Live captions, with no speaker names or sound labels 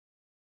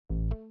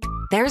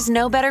There's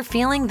no better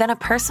feeling than a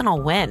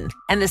personal win,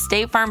 and the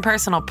State Farm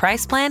Personal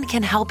Price Plan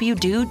can help you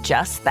do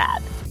just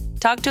that.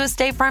 Talk to a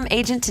State Farm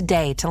agent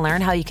today to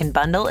learn how you can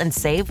bundle and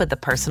save with the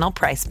Personal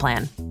Price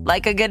Plan.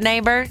 Like a good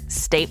neighbor,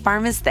 State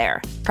Farm is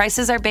there.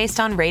 Prices are based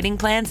on rating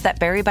plans that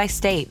vary by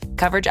state.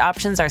 Coverage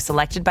options are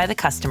selected by the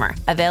customer.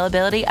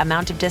 Availability,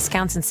 amount of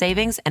discounts and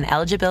savings, and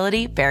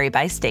eligibility vary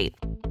by state.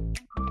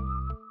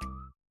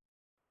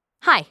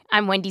 Hi,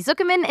 I'm Wendy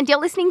Zuckerman, and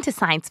you're listening to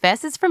Science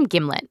Versus from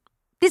Gimlet.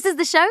 This is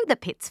the show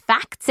that pits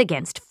facts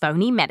against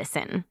phony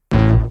medicine.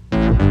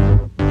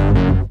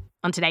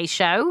 On today's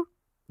show,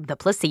 the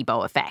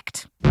placebo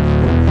effect.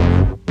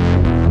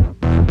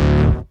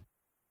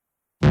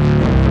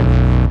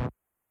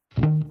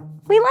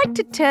 We like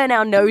to turn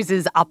our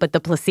noses up at the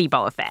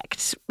placebo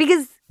effect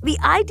because the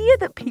idea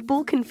that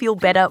people can feel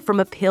better from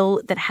a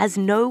pill that has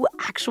no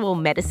actual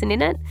medicine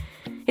in it,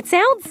 it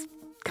sounds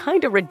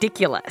kind of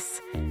ridiculous.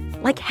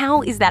 Like,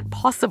 how is that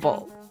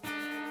possible?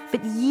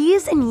 But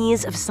years and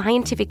years of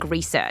scientific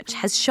research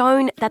has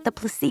shown that the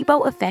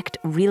placebo effect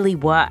really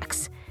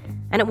works.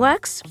 And it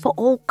works for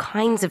all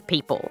kinds of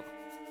people.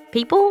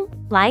 People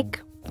like...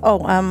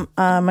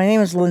 my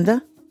name is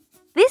Linda.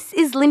 This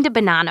is Linda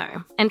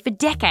Bonanno, and for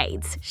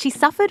decades, she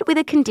suffered with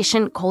a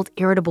condition called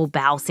irritable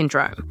bowel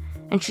syndrome.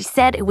 And she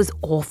said it was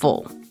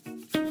awful.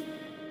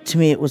 To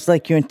me, it was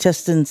like your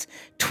intestines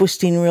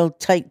twisting real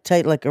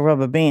tight like a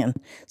rubber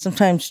band.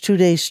 Sometimes 2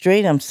 days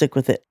straight, I'm sick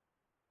with it.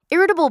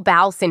 Irritable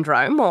bowel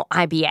syndrome, or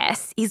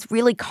IBS, is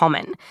really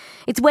common.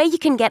 It's where you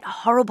can get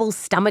horrible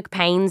stomach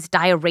pains,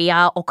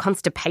 diarrhea, or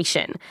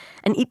constipation,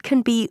 and it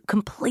can be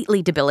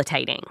completely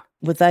debilitating.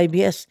 With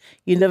IBS,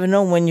 you never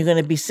know when you're going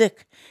to be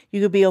sick.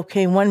 You could be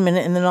okay 1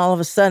 minute, and then all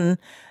of a sudden,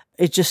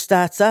 it just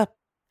starts up.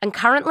 And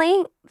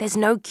currently, there's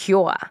no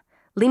cure.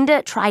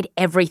 Linda tried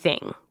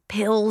everything.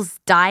 Pills,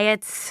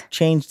 diets.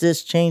 Change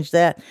this, change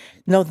that.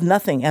 No,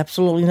 nothing.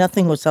 Absolutely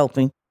nothing was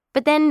helping.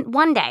 But then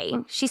one day,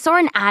 she saw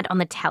an ad on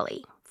the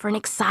telly for an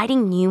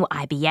exciting new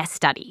IBS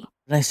study.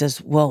 And I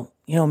says, well,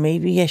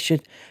 maybe I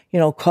should,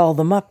 call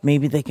them up.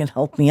 Maybe they can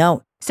help me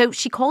out. So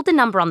she called the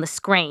number on the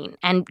screen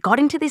and got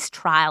into this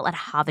trial at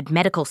Harvard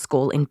Medical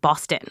School in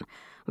Boston,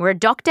 where a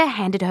doctor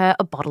handed her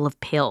a bottle of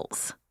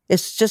pills.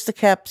 It's just a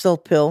capsule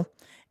pill.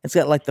 It's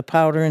got like the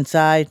powder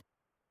inside.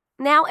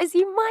 Now, as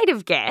you might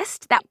have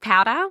guessed, that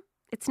powder,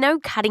 it's no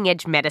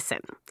cutting-edge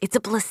medicine. It's a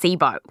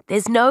placebo.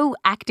 There's no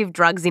active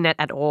drugs in it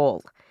at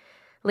all.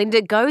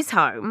 Linda goes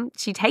home,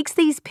 she takes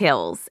these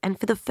pills, and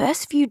for the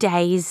first few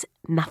days,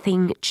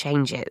 nothing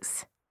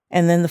changes.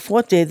 And then the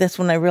fourth day, that's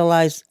when I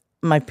realized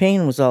my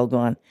pain was all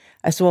gone.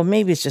 I said, well,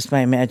 maybe it's just my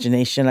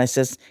imagination. I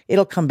says,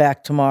 it'll come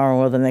back tomorrow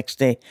or the next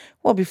day.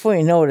 Well, before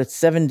you know it, it's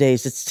 7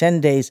 days, it's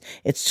 10 days,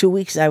 it's 2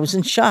 weeks. I was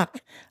in shock.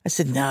 I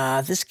said, nah,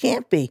 this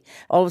can't be.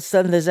 All of a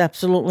sudden, there's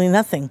absolutely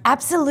nothing.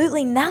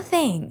 Absolutely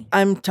nothing.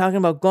 I'm talking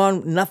about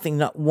gone, nothing,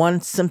 not one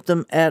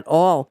symptom at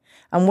all.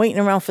 I'm waiting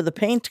around for the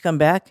pain to come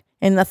back,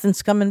 and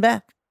nothing's coming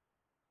back.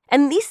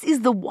 And this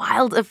is the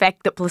wild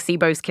effect that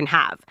placebos can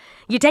have.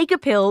 You take a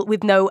pill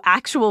with no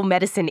actual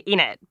medicine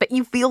in it, but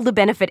you feel the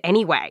benefit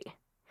anyway.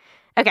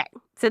 Okay,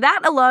 so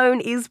that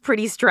alone is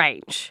pretty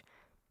strange.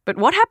 But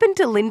what happened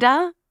to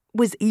Linda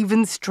was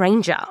even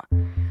stranger.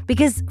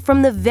 Because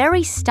from the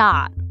very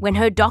start, when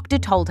her doctor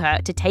told her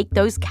to take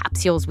those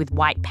capsules with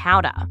white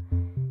powder,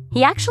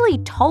 he actually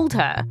told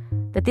her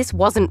that this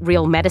wasn't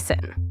real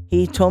medicine.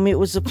 He told me it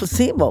was a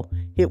placebo.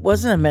 It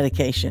wasn't a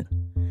medication.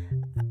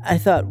 I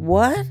thought,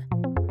 what?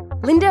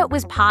 Linda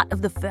was part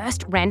of the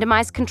first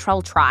randomized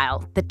control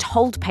trial that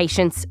told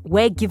patients,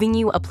 we're giving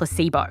you a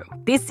placebo.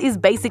 This is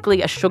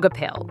basically a sugar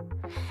pill.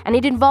 And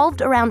it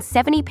involved around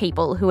 70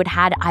 people who had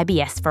had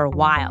IBS for a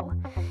while.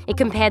 It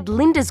compared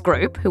Linda's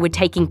group, who were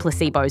taking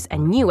placebos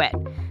and knew it,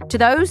 to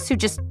those who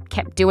just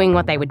kept doing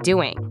what they were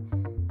doing.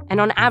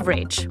 And on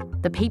average,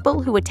 the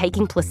people who were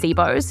taking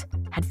placebos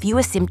had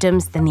fewer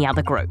symptoms than the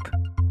other group.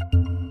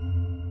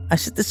 I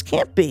said, this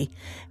can't be.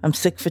 I'm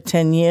sick for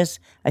 10 years.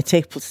 I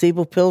take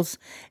placebo pills,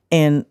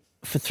 and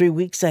for 3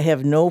 weeks, I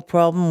have no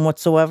problem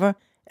whatsoever.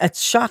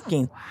 It's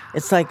shocking. Wow.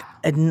 It's like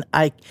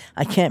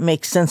I can't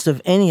make sense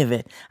of any of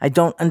it. I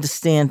don't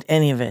understand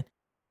any of it.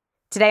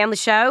 Today on the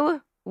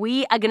show,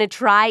 we are going to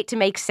try to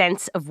make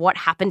sense of what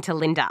happened to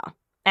Linda.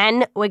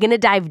 And we're going to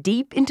dive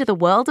deep into the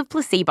world of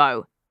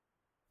placebo.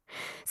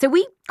 So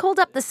we called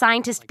up the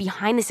scientist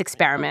behind this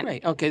experiment.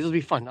 Great. Okay, this will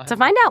be fun. To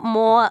find out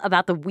more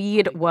about the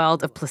weird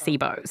world of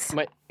placebos.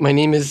 My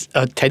name is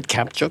Ted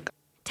Kapchuk.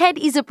 Ted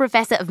is a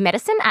professor of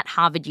medicine at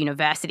Harvard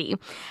University,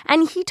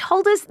 and he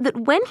told us that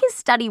when his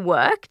study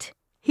worked,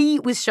 he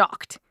was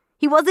shocked.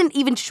 He wasn't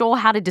even sure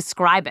how to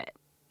describe it.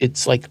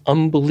 It's like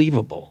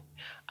unbelievable.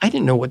 I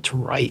didn't know what to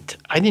write.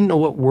 I didn't know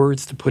what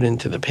words to put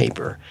into the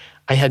paper.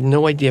 I had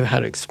no idea how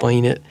to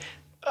explain it.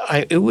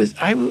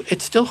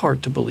 It's still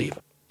hard to believe.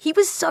 He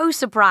was so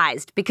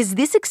surprised because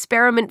this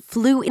experiment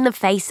flew in the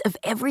face of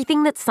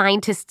everything that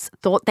scientists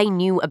thought they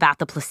knew about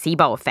the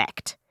placebo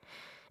effect.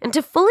 And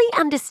to fully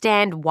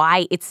understand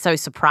why it's so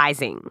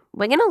surprising,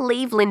 we're going to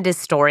leave Linda's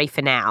story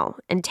for now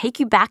and take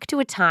you back to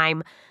a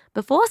time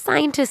before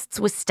scientists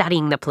were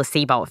studying the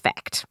placebo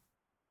effect.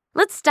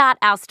 Let's start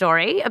our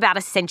story about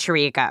a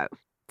century ago.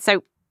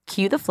 So,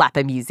 cue the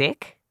flapper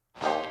music.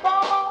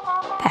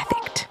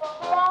 Perfect.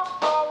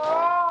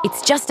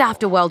 It's just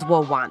after World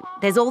War I.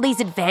 There's all these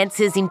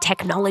advances in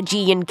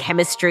technology and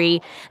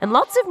chemistry, and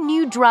lots of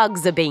new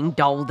drugs are being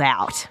doled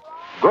out.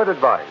 Good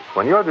advice.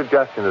 When your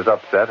digestion is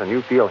upset and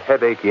you feel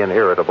headachy and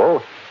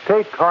irritable,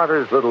 take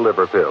Carter's Little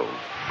Liver Pills.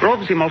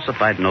 Grove's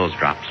emulsified nose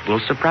drops will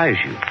surprise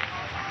you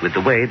with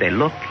the way they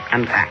look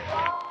and act.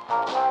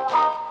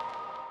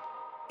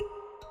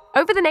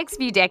 Over the next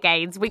few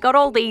decades, we got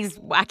all these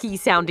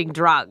wacky-sounding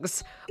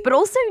drugs, but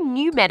also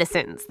new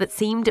medicines that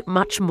seemed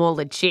much more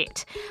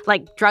legit,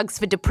 like drugs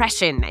for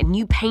depression and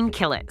new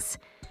painkillers.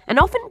 And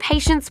often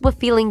patients were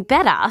feeling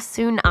better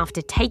soon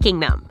after taking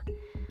them.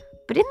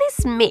 But in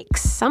this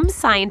mix, some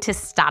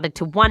scientists started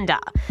to wonder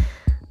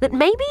that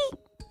maybe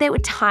there were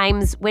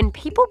times when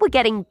people were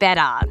getting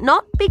better,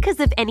 not because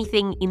of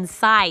anything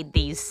inside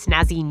these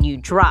snazzy new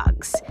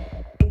drugs,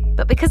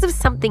 but because of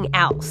something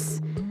else.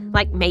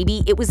 Like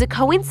maybe it was a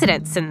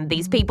coincidence and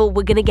these people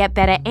were going to get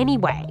better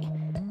anyway.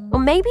 Or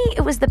maybe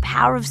it was the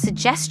power of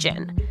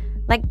suggestion,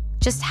 like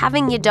just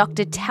having your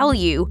doctor tell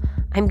you,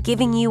 I'm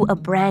giving you a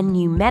brand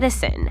new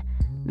medicine,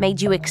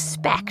 made you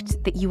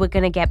expect that you were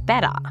going to get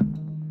better.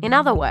 In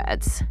other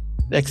words,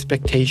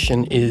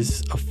 expectation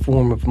is a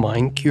form of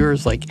mind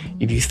cures. Like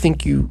if you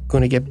think you're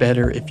going to get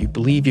better, if you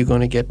believe you're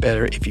going to get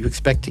better, if you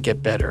expect to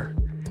get better,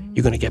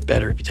 you're going to get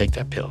better if you take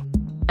that pill.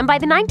 And by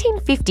the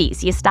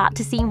 1950s, you start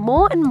to see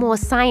more and more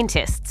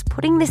scientists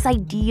putting this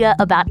idea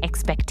about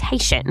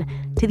expectation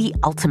to the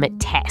ultimate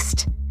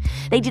test.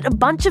 They did a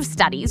bunch of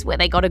studies where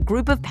they got a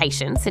group of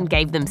patients and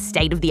gave them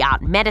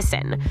state-of-the-art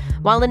medicine,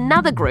 while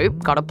another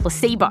group got a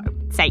placebo,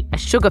 say a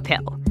sugar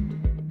pill.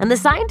 And the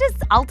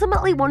scientists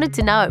ultimately wanted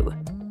to know,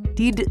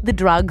 did the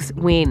drugs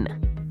win?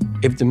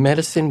 If the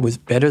medicine was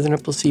better than a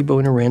placebo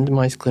in a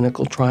randomized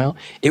clinical trial,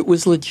 it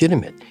was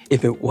legitimate.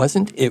 If it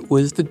wasn't, it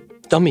was the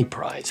dummy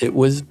prize. It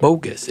was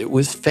bogus. It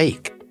was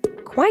fake.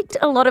 Quite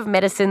a lot of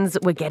medicines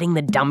were getting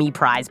the dummy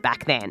prize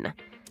back then.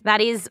 That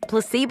is,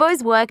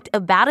 placebos worked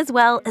about as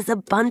well as a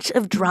bunch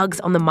of drugs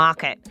on the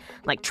market,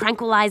 like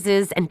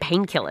tranquilizers and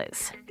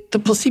painkillers. The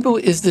placebo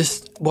is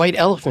this white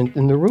elephant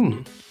in the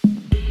room.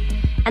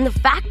 And the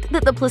fact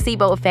that the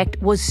placebo effect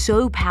was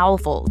so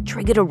powerful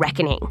triggered a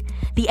reckoning.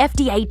 The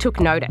FDA took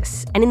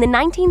notice, and in the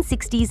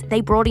 1960s, they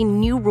brought in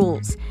new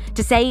rules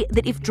to say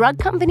that if drug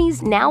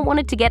companies now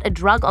wanted to get a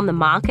drug on the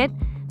market,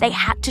 they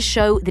had to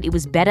show that it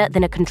was better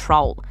than a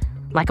control,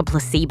 like a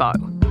placebo.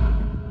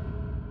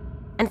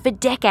 And for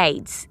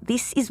decades,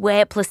 this is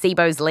where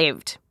placebos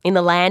lived, in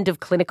the land of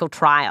clinical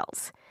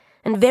trials.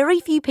 And very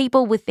few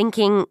people were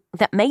thinking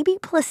that maybe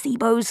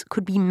placebos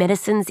could be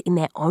medicines in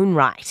their own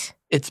right.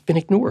 It's been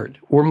ignored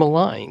or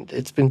maligned.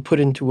 It's been put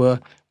into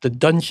the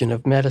dungeon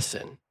of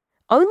medicine.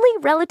 Only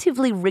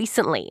relatively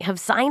recently have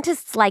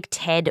scientists like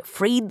Ted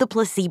freed the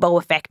placebo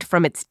effect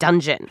from its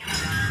dungeon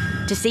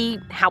to see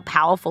how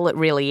powerful it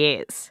really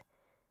is.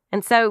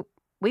 And so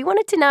we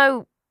wanted to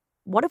know,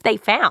 what have they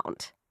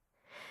found?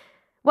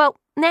 Well,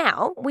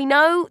 now we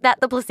know that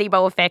the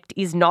placebo effect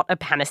is not a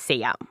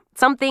panacea.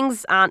 Some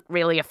things aren't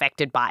really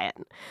affected by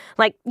it.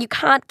 Like, you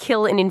can't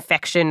kill an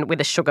infection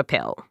with a sugar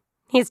pill.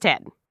 Here's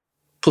Ted.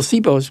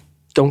 Placebos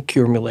don't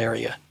cure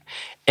malaria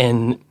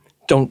and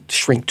don't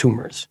shrink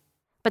tumors.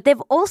 But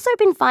they've also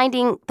been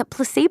finding that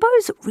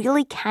placebos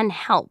really can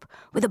help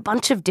with a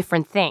bunch of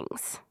different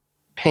things.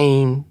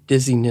 Pain,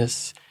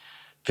 dizziness,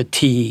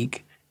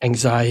 fatigue,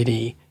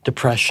 anxiety,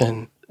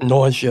 depression,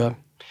 nausea.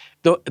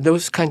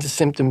 Those kinds of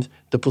symptoms,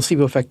 the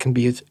placebo effect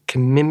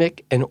can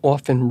mimic and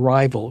often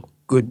rival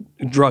good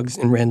drugs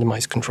in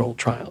randomized controlled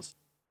trials.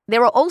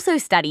 There are also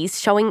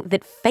studies showing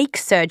that fake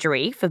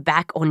surgery for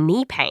back or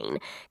knee pain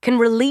can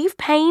relieve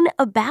pain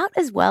about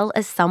as well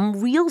as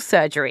some real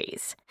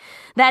surgeries.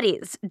 That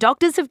is,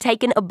 doctors have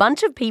taken a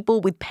bunch of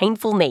people with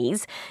painful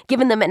knees,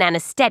 given them an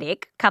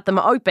anaesthetic, cut them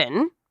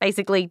open,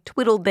 basically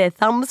twiddled their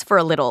thumbs for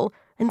a little,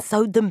 and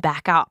sewed them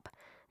back up.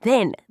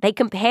 Then they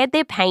compared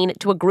their pain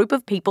to a group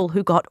of people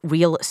who got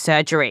real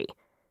surgery.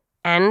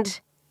 And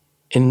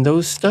in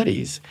those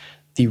studies,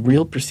 the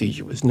real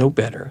procedure was no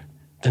better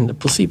than the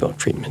placebo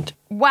treatment.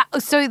 Wow.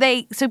 So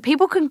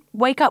people can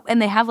wake up and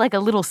they have like a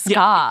little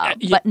scar,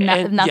 but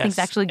nothing's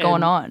actually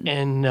going on.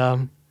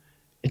 And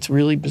it's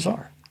really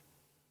bizarre.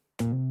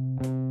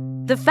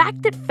 The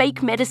fact that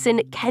fake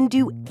medicine can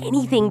do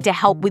anything to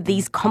help with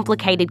these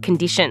complicated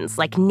conditions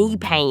like knee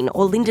pain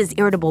or Linda's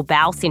irritable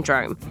bowel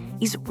syndrome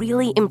is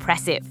really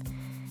impressive.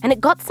 And it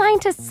got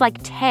scientists like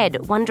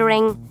Ted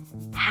wondering,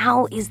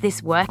 how is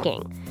this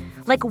working?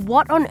 Like,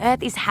 what on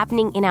earth is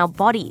happening in our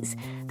bodies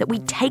that we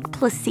take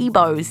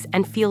placebos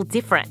and feel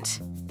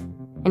different?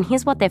 And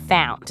here's what they've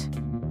found.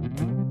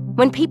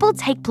 When people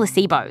take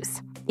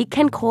placebos, it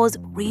can cause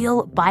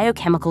real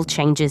biochemical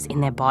changes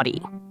in their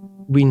body.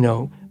 We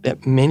know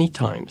that many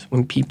times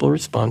when people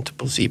respond to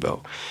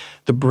placebo,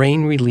 the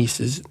brain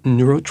releases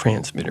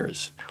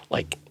neurotransmitters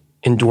like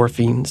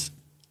endorphins,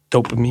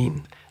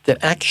 dopamine,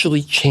 that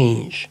actually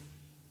change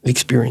the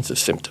experience of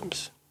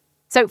symptoms.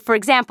 So, for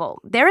example,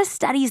 there are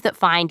studies that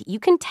find you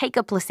can take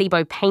a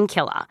placebo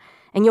painkiller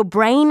and your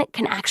brain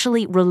can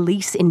actually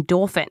release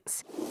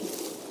endorphins,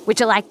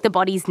 which are like the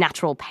body's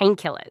natural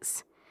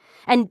painkillers.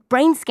 And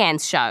brain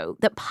scans show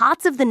that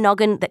parts of the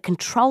noggin that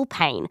control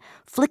pain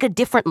flicker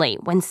differently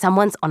when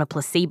someone's on a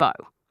placebo.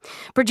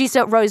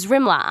 Producer Rose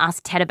Rimler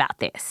asked Ted about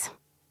this.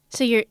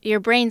 So your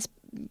brain's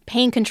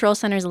pain control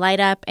centers light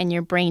up and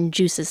your brain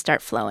juices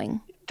start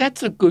flowing.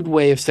 That's a good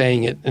way of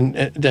saying it, and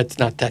that's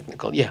not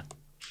technical. Yeah,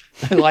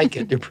 I like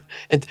it.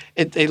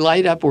 They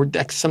light up or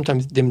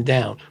sometimes dim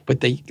down, but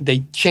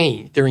they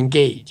change. They're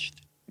engaged.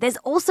 There's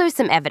also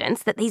some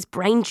evidence that these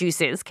brain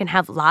juices can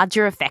have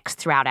larger effects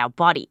throughout our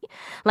body.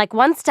 Like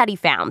one study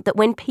found that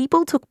when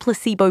people took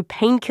placebo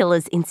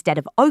painkillers instead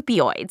of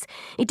opioids,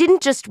 it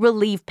didn't just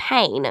relieve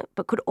pain,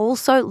 but could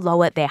also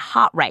lower their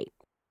heart rate.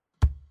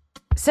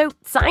 So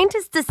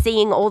scientists are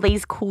seeing all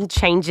these cool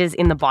changes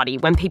in the body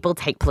when people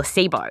take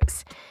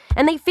placebos.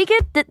 And they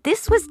figured that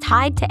this was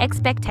tied to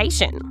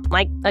expectation.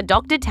 Like a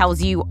doctor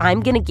tells you,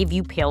 I'm going to give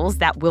you pills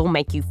that will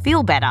make you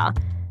feel better,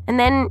 and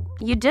then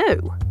you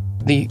do.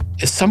 The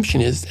assumption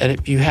is that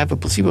if you have a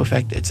placebo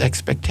effect, it's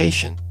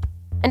expectation.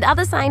 And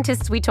other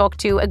scientists we talked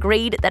to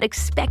agreed that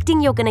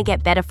expecting you're going to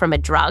get better from a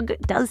drug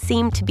does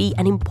seem to be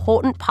an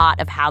important part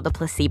of how the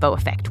placebo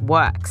effect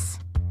works.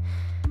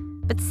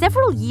 But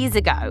several years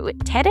ago,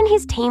 Ted and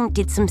his team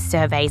did some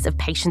surveys of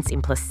patients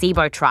in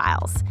placebo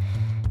trials,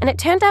 and it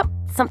turned up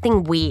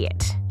something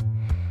weird.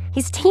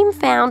 His team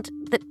found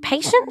that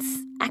patients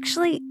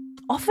actually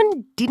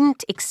often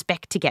didn't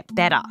expect to get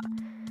better.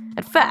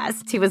 At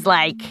first, he was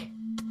like,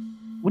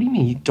 what do you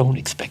mean you don't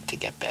expect to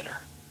get better?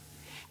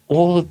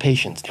 All the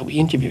patients that we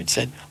interviewed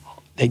said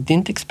they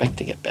didn't expect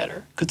to get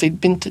better because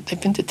they've been to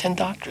 10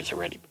 doctors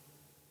already.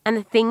 And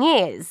the thing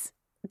is,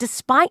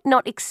 despite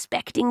not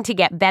expecting to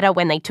get better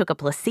when they took a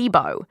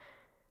placebo,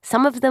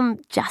 some of them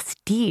just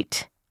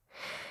did.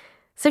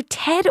 So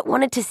Ted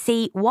wanted to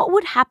see what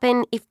would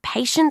happen if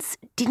patients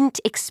didn't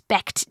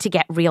expect to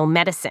get real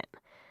medicine.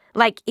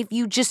 Like if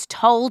you just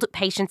told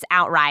patients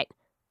outright,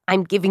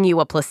 I'm giving you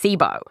a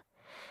placebo.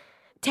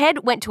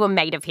 Ted went to a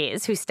mate of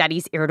his who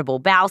studies irritable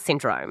bowel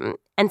syndrome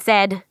and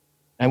said,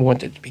 I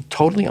wanted to be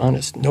totally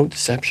honest, no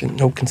deception,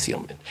 no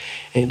concealment.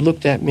 And he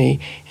looked at me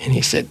and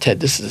he said, Ted,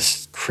 this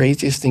is the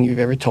craziest thing you've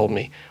ever told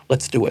me.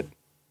 Let's do it.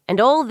 And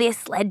all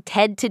this led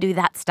Ted to do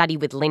that study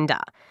with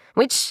Linda,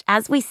 which,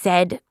 as we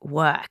said,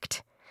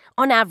 worked.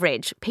 On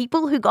average,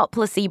 people who got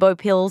placebo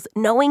pills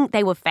knowing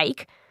they were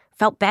fake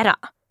felt better.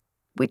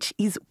 Which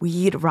is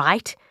weird,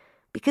 right?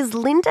 Because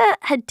Linda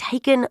had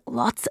taken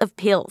lots of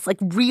pills, like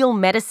real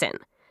medicine.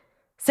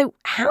 So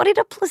how did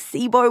a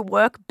placebo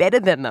work better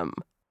than them?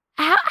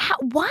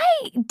 Why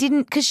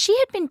didn't... Because she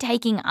had been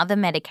taking other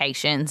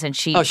medications and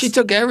she... Oh, she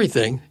took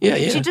everything. Yeah.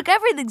 She took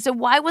everything. So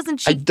why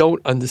wasn't she... I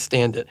don't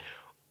understand it.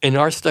 In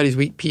our studies,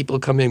 people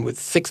come in with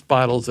 6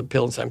 bottles of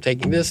pills. I'm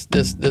taking this,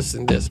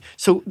 and this.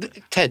 So,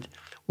 Ted,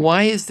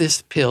 why is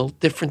this pill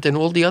different than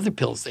all the other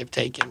pills they've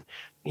taken?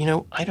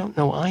 I don't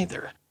know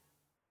either.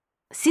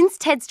 Since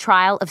Ted's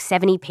trial of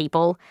 70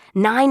 people,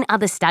 9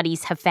 other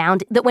studies have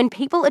found that when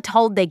people are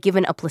told they're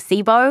given a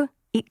placebo,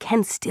 it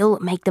can still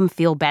make them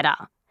feel better,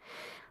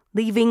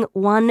 leaving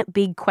one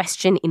big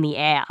question in the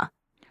air.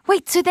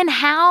 Wait, so then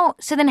how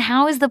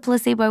is the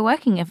placebo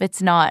working if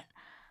it's not,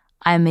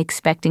 I'm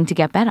expecting to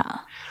get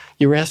better?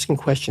 You're asking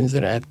questions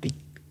that are at the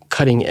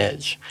cutting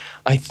edge.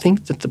 I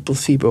think that the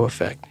placebo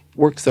effect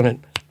works on it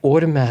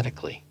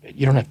automatically.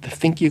 You don't have to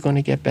think you're going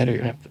to get better. You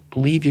don't have to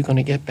believe you're going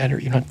to get better.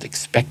 You don't have to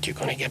expect you're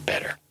going to get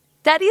better.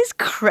 That is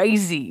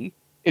crazy.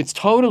 It's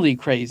totally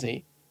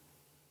crazy.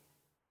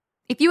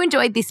 If you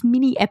enjoyed this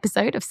mini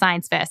episode of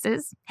Science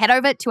Versus, head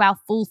over to our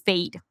full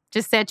feed.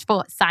 Just search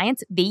for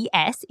Science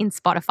VS in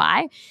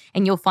Spotify,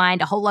 and you'll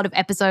find a whole lot of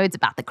episodes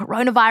about the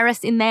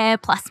coronavirus in there,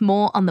 plus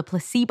more on the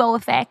placebo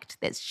effect.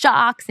 There's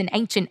sharks and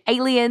ancient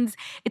aliens.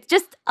 It's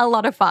just a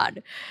lot of fun.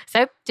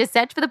 So just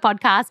search for the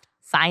podcast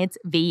Science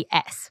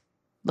VS.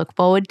 Look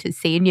forward to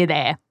seeing you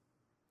there.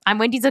 I'm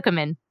Wendy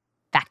Zuckerman.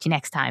 Back to you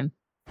next time.